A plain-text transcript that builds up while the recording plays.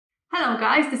Hello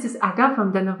guys, this is Aga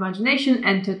from Den of Imagination,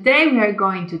 and today we are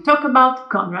going to talk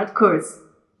about Konrad Curze.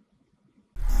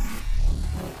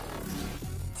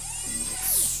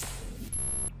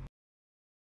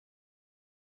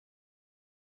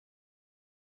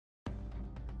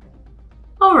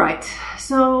 Alright,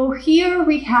 so here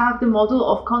we have the model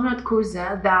of Konrad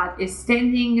Curze that is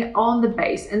standing on the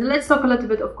base. And let's talk a little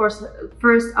bit, of course,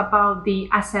 first about the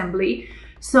assembly.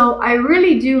 So I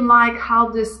really do like how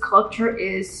this sculpture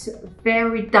is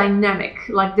very dynamic.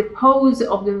 Like the pose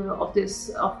of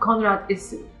Konrad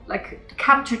is like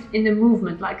captured in the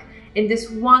movement, like in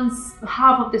this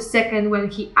half of the second when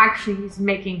he actually is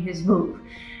making his move.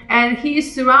 And he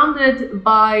is surrounded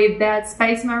by dead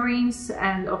space marines,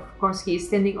 and of course he is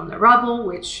standing on the rubble,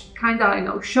 which kind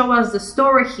of, show us the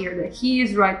story here that he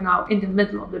is right now in the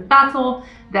middle of the battle,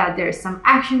 that there's some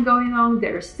action going on,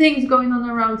 there's things going on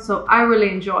around, so I really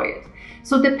enjoy it.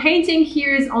 So the painting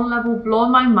here is on level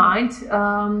blown my mind,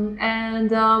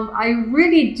 and I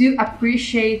really do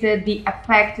appreciate the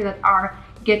effect that are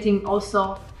getting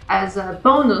also as a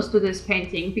bonus to this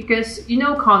painting, because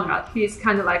Konrad, he's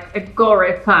kind of like a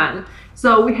gore fan.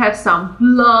 So we have some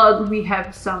blood, we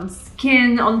have some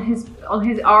skin on his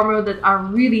armor that are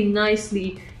really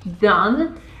nicely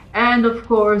done, and of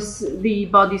course the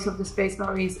bodies of the Space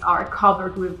Marines are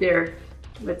covered with their,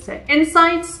 let's say,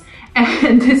 insides,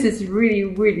 and this is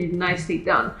really nicely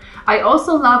done. I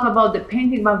also love about the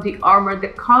painting, about the armor, the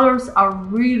colors are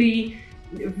really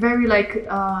very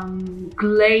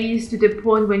glazed to the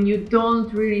point when you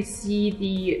don't really see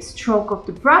the stroke of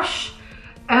the brush.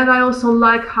 And I also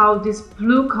like how this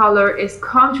blue color is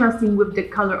contrasting with the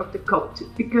color of the coat,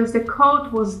 because the coat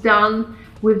was done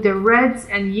with the reds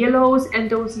and yellows, and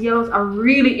those yellows are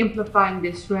really amplifying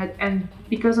this red, and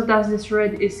because of that this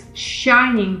red is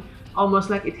shining almost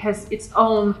like it has its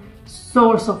own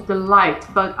source of the light.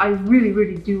 But I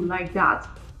really do like that.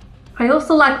 I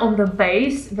also like on the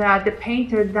base that the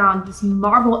painter done this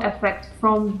marble effect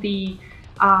from the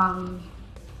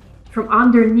from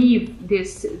underneath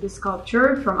this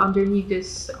sculpture, from underneath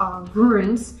this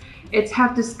ruins. It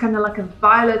have this kind of like a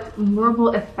violet marble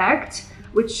effect,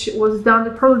 which was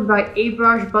done probably by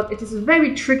airbrush, but it is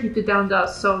very tricky to done that.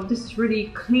 So this is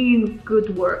really clean,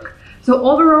 good work. So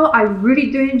overall, I really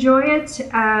do enjoy it,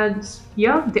 and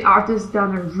yeah, the artist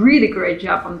done a really great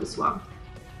job on this one.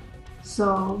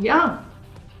 So yeah,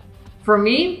 for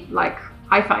me, like,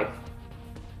 high five.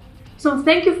 So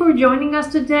thank you for joining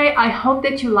us today. I hope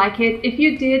that you like it. If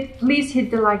you did, please hit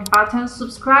the like button,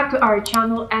 subscribe to our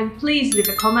channel, and please leave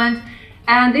a comment.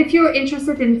 And if you're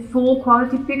interested in full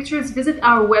quality pictures, visit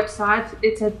our website.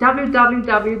 It's at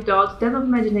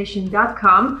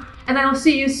www.denofimagination.com, and I'll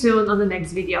see you soon on the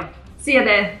next video. See you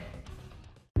there!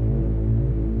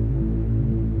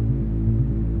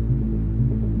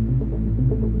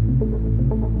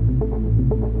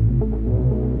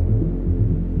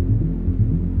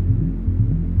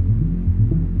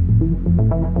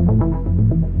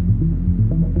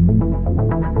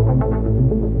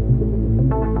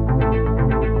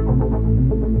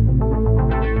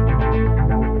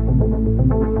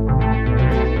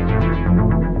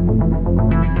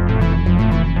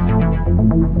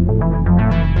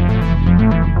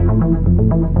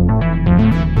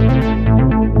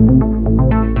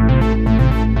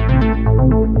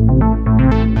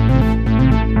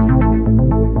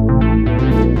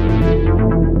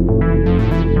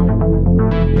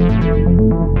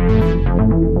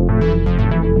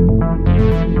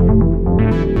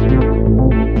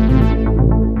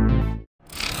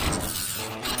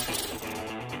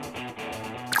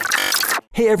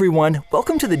 Hey everyone,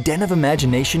 welcome to the Den of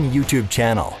Imagination YouTube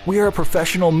channel. We are a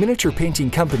professional miniature painting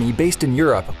company based in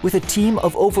Europe with a team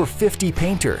of over 50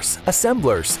 painters,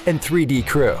 assemblers, and 3D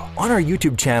crew. On our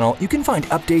YouTube channel, you can find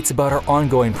updates about our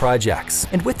ongoing projects.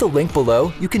 And with the link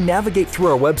below, you can navigate through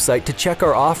our website to check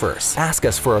our offers. Ask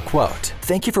us for a quote.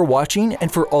 Thank you for watching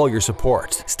and for all your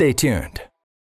support. Stay tuned.